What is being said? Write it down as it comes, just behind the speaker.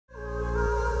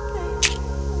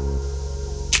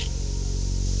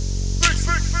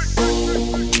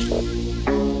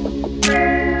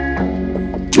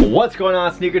What's going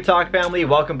on, Sneaker Talk family?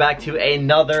 Welcome back to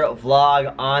another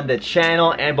vlog on the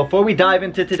channel. And before we dive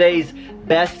into today's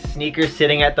best sneakers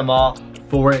sitting at the mall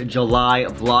for July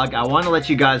vlog, I want to let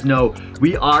you guys know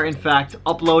we are in fact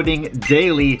uploading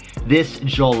daily this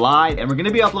July, and we're going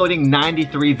to be uploading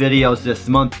 93 videos this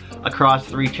month across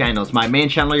 3 channels. My main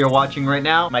channel you're watching right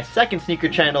now, my second sneaker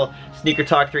channel,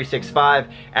 SneakerTalk 365,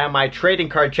 and my trading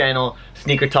card channel,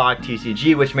 SneakerTalk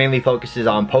TCG, which mainly focuses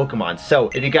on Pokemon. So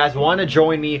if you guys want to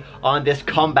join me on this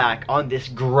comeback, on this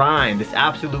grind, this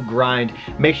absolute grind,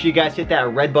 make sure you guys hit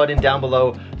that red button down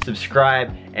below,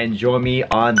 subscribe, and join me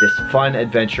on this fun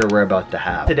adventure we're about to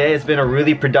have. Today has been a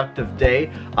really productive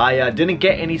day. I didn't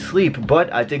get any sleep,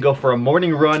 but I did go for a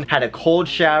morning run, had a cold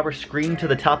shower, screamed to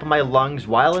the top of my lungs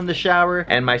while in the shower,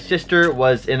 and my sister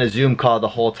was in a Zoom call the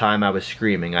whole time I was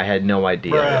screaming. I had no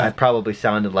idea. Bruh. I probably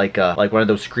sounded like one of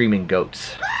those screaming goats.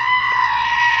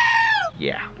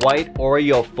 Yeah, white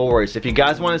Oreo 4s. If you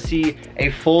guys want to see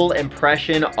a full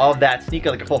impression of that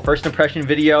sneaker, like a full first impression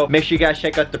video, make sure you guys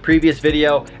check out the previous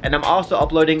video. And I'm also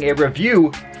uploading a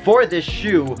review for this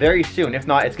shoe very soon. If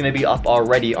not, it's going to be up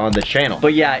already on the channel.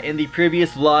 But yeah, in the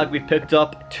previous vlog, we picked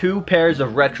up 2 pairs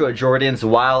of retro Jordans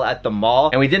while at the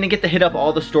mall. And we didn't get to hit up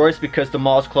all the stores because the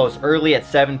malls close early at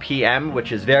 7 p.m.,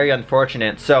 which is very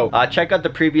unfortunate. So check out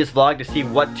the previous vlog to see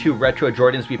what 2 retro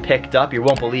Jordans we picked up. You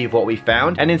won't believe what we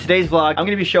found. And in today's vlog, I'm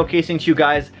going to be showcasing to you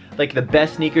guys like the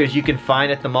best sneakers you can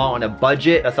find at the mall on a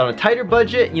budget. That's on a tighter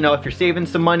budget. You know, if you're saving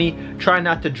some money, try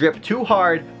not to drip too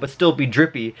hard, but still be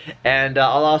drippy. And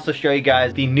I'll also show you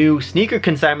guys the new sneaker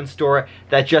consignment store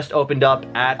that just opened up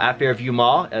at Fairview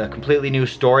Mall, a completely new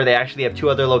store. They actually have 2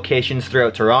 other locations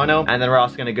throughout Toronto. And then we're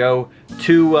also gonna go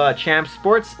to Champs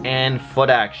Sports and Foot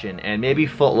Action, and maybe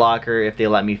Foot Locker if they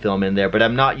let me film in there, but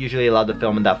I'm not usually allowed to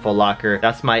film in that Foot Locker.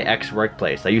 That's my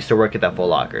ex-workplace. I used to work at that Foot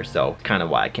Locker, so kind of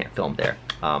why I can't film there.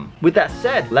 With that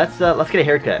said, let's get a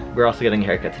haircut. We're also getting a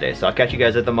haircut today, so I'll catch you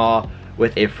guys at the mall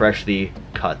with a freshly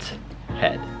cut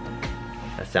head.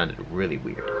 That sounded really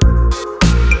weird.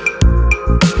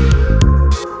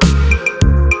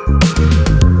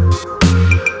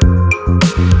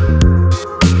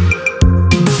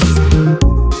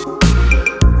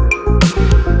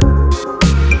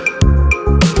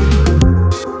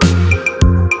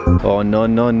 Oh no,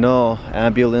 no, no.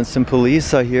 Ambulance and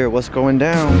police are here. What's going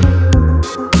down?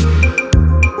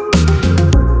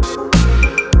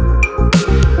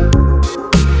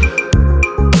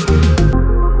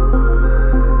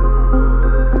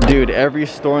 Dude, every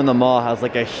store in the mall has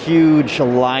like a huge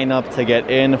lineup to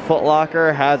get in. Foot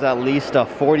Locker has at least a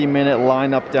 40-minute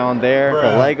lineup down there. Bruh.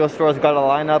 The Lego store's got a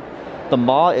lineup. The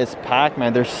mall is packed,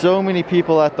 man. There's so many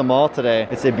people at the mall today.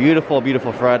 It's a beautiful,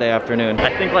 beautiful Friday afternoon.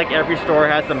 I think like every store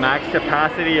has a max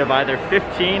capacity of either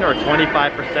 15 or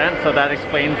 25%, so that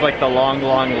explains like the long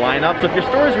lineup. So if your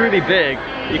store is really big,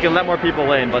 you can let more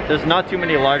people in, but there's not too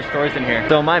many large stores in here.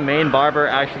 So my main barber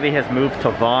actually has moved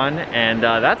to Vaughan, and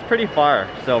that's pretty far.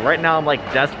 So right now I'm like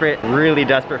desperate, really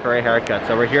desperate for a haircut.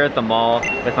 So we're here at the mall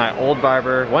with my old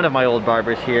barber, one of my old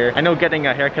barbers here. I know getting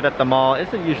a haircut at the mall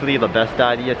isn't usually the best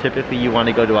idea. Typically you want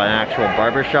to go to an actual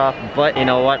barber shop, but you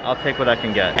know what, I'll take what I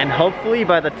can get. And hopefully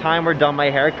by the time we're done my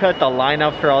haircut, the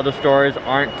lineups for all the stores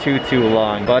aren't too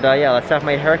long. But yeah, let's have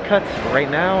my haircut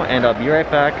right now, and I'll be right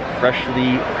back,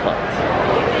 freshly cut.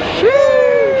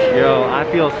 Sheesh. Yo,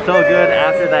 I feel so good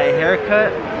after that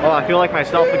haircut. Oh, I feel like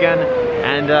myself again.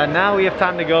 And now we have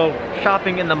time to go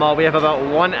shopping in the mall. We have about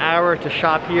 1 hour to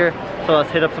shop here, so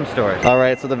let's hit up some stores. All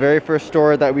right, so the very first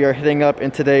store that we are hitting up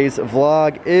in today's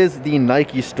vlog is the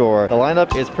Nike store. The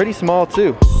lineup is pretty small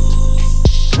too.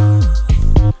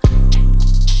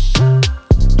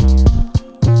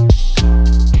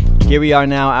 Here we are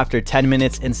now after 10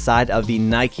 minutes inside of the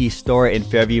Nike store in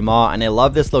Fairview Mall, and I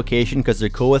love this location because they're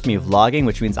cool with me vlogging,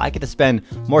 which means I get to spend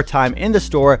more time in the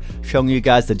store showing you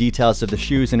guys the details of the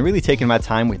shoes and really taking my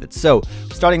time with it. So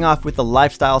starting off with the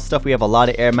lifestyle stuff, we have a lot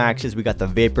of Air Maxes. We got the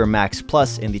Vapor Max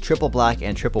Plus in the triple black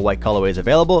and triple white colorways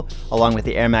available, along with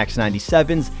the Air Max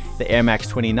 97s. The Air Max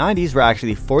 2090s were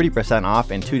actually 40% off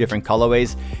in 2 different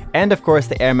colorways, and of course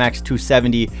the Air Max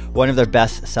 270, one of their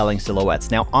best selling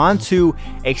silhouettes. Now on to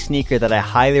a sneaker that I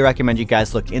highly recommend you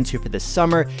guys look into for this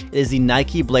summer. It is the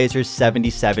Nike Blazers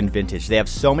 77 Vintage. They have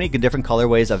so many different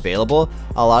colorways available.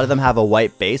 A lot of them have a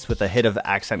white base with a hit of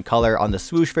accent color on the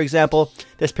swoosh, for example.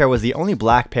 This pair was the only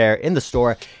black pair in the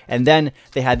store, and then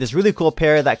they had this really cool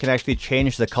pair that can actually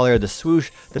change the color of the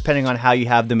swoosh depending on how you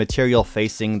have the material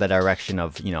facing the direction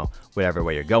of, you know, whatever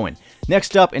way you're going.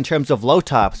 Next up, in terms of low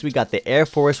tops, we got the Air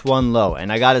Force One Low,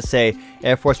 and I gotta say,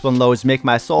 Air Force One Lows make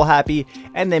my soul happy,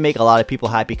 and they make a lot of people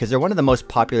happy because they're one of the most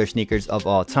popular sneakers of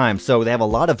all time. So they have a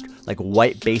lot of like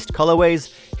white based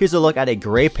colorways. Here's a look at a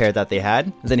gray pair that they had.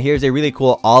 And then here's a really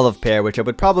cool olive pair, which I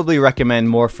would probably recommend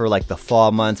more for like the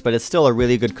fall months, but it's still a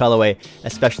really good colorway,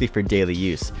 especially for daily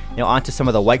use. Now onto some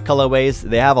of the white colorways.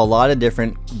 They have a lot of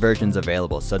different versions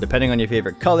available. So depending on your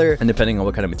favorite color and depending on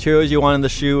what kind of materials you want in the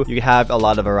shoe, you have a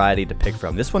lot of variety to pick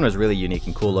from. This one was really unique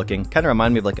and cool looking. Kind of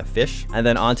reminded me of like a fish. And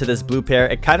then onto this blue pair.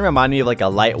 It kind of reminded me of like a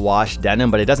light wash denim,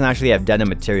 but it doesn't actually have denim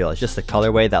material. It's just the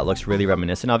colorway that looks really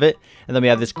reminiscent of it. And then we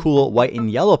have this cool white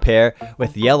and yellow pair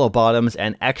with yellow bottoms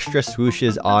and extra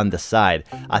swooshes on the side.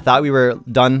 I thought we were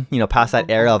done, you know, past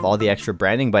that era of all the extra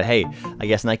branding, but hey, I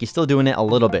guess Nike's still doing it a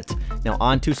little bit. Now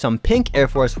onto some pink Air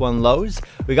Force One lows.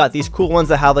 We got these cool ones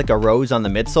that have like a rose on the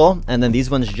midsole, and then these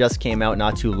ones just came out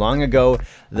not too long ago.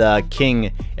 The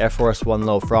King Air Force One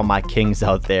low for all my kings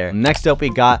out there. Next up, we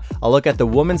got a look at the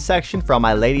women's section for all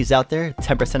my ladies out there.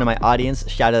 10% of my audience,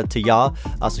 shout out to y'all.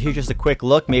 So here's just a quick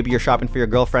look. Maybe you're shopping for your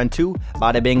girlfriend too.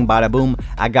 Bada bing, bada boom.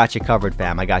 I got you covered,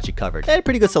 fam. I got you covered. They had a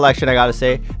pretty good selection, I gotta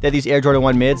say. They had these Air Jordan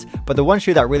 1 mids, but the one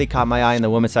shoe that really caught my eye in the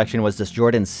women's section was this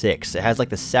Jordan 6. It has like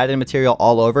the satin material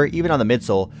all over, even on the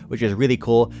midsole, which is really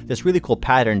cool. This really cool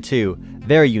pattern too.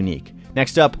 Very unique.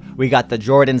 Next up, we got the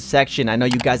Jordan section. I know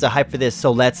you guys are hyped for this,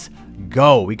 so let's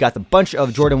go. We got a bunch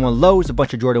of Jordan 1 lows, a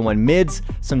bunch of Jordan 1 mids,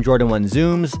 some Jordan 1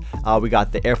 zooms. We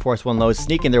got the Air Force 1 lows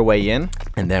sneaking their way in.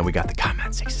 And then we got the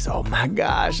Carmine 6s. Oh my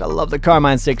gosh, I love the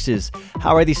Carmine 6s.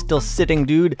 How are these still sitting,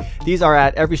 dude? These are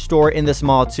at every store in this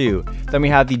mall too. Then we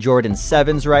have the Jordan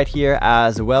 7s right here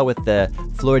as well with the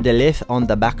Fleur de Lis on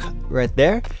the back right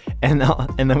there. And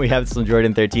then we have some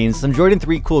Jordan 13s, some Jordan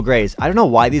 3 cool grays. I don't know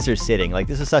why these are sitting. Like,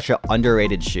 this is such an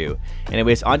underrated shoe.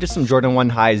 Anyways, onto some Jordan 1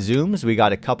 high zooms. We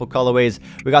got a couple colorways.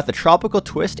 We got the Tropical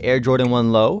Twist Air Jordan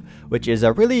 1 low, which is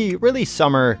a really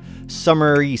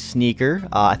summery sneaker.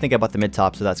 I think I bought the mid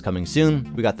top, so that's coming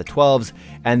soon. We got the 12s.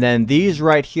 And then these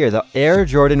right here, the Air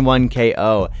Jordan 1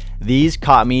 KO. These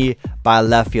caught me by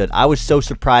left field. I was so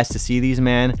surprised to see these,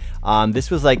 man. This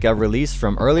was like a release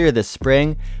from earlier this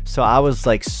spring, so I was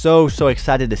like so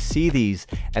excited to see these.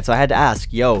 And so I had to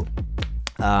ask, yo,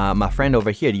 my friend over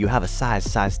here, do you have a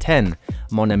size 10,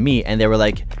 mon ami? And they were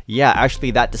like, yeah,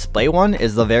 actually that display one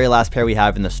is the very last pair we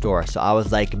have in the store. So I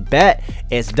was like, bet,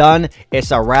 it's done,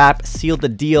 it's a wrap, seal the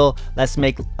deal. Let's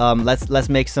make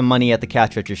some money at the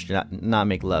cash register, not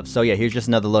make love. So yeah, here's just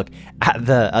another look at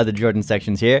the other Jordan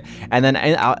sections here. And then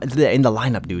in the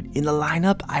lineup, dude, in the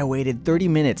lineup, I waited 30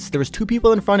 minutes. There was 2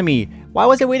 people in front of me. Why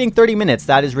was I waiting 30 minutes?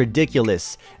 That is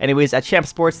ridiculous. Anyways, at Champ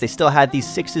Sports, they still had these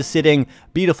 6s sitting.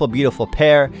 Beautiful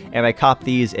pair. And I copped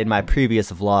these in my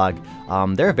previous vlog.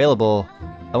 They're available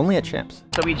only at Champs.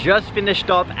 So we just finished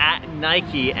up at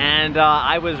Nike, and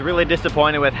I was really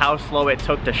disappointed with how slow it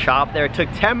took to shop there. It took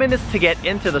 10 minutes to get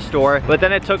into the store, but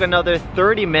then it took another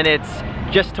 30 minutes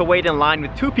just to wait in line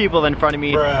with 2 people in front of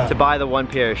me to buy the 1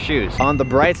 pair of shoes. On the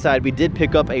bright side, we did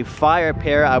pick up a fire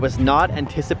pair I was not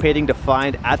anticipating to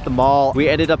find at the mall. We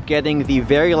ended up getting the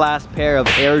very last pair of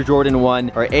Air Jordan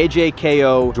 1 or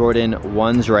AJKO Jordan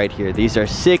 1s right here. These are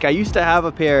sick. I used to have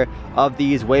a pair of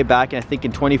these way back, I think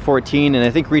in 2014, and I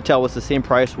think retail was the same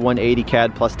price, 180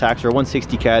 CAD plus tax, or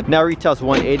 160 CAD. Now retail's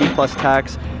 180 plus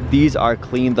tax. These are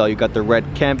clean though. You got the red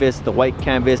canvas, the white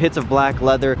canvas, hits of black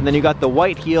leather, and then you got the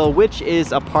white heel, which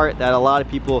is a part that a lot of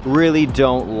people really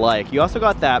don't like. You also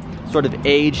got that sort of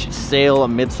aged sale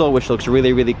midsole, which looks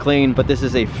really clean, but this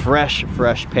is a fresh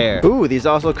pair. Ooh, these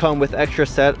also come with extra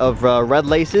set of red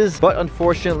laces, but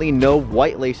unfortunately no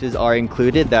white laces are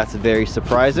included. That's very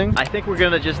surprising. I think we're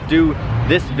gonna just do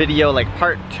this video like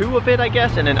part 2 of it, I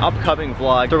guess, in an upcoming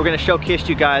vlog. So we're gonna showcase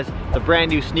you guys the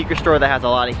brand new sneaker store that has a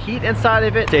lot of heat inside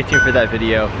of it. Stay tuned for that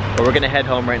video, but we're gonna head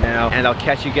home right now, and I'll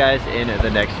catch you guys in the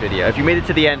next video. If you made it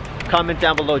to the end, comment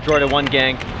down below, Jordan 1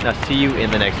 gang, and I'll see you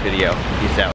in the next video. Peace out.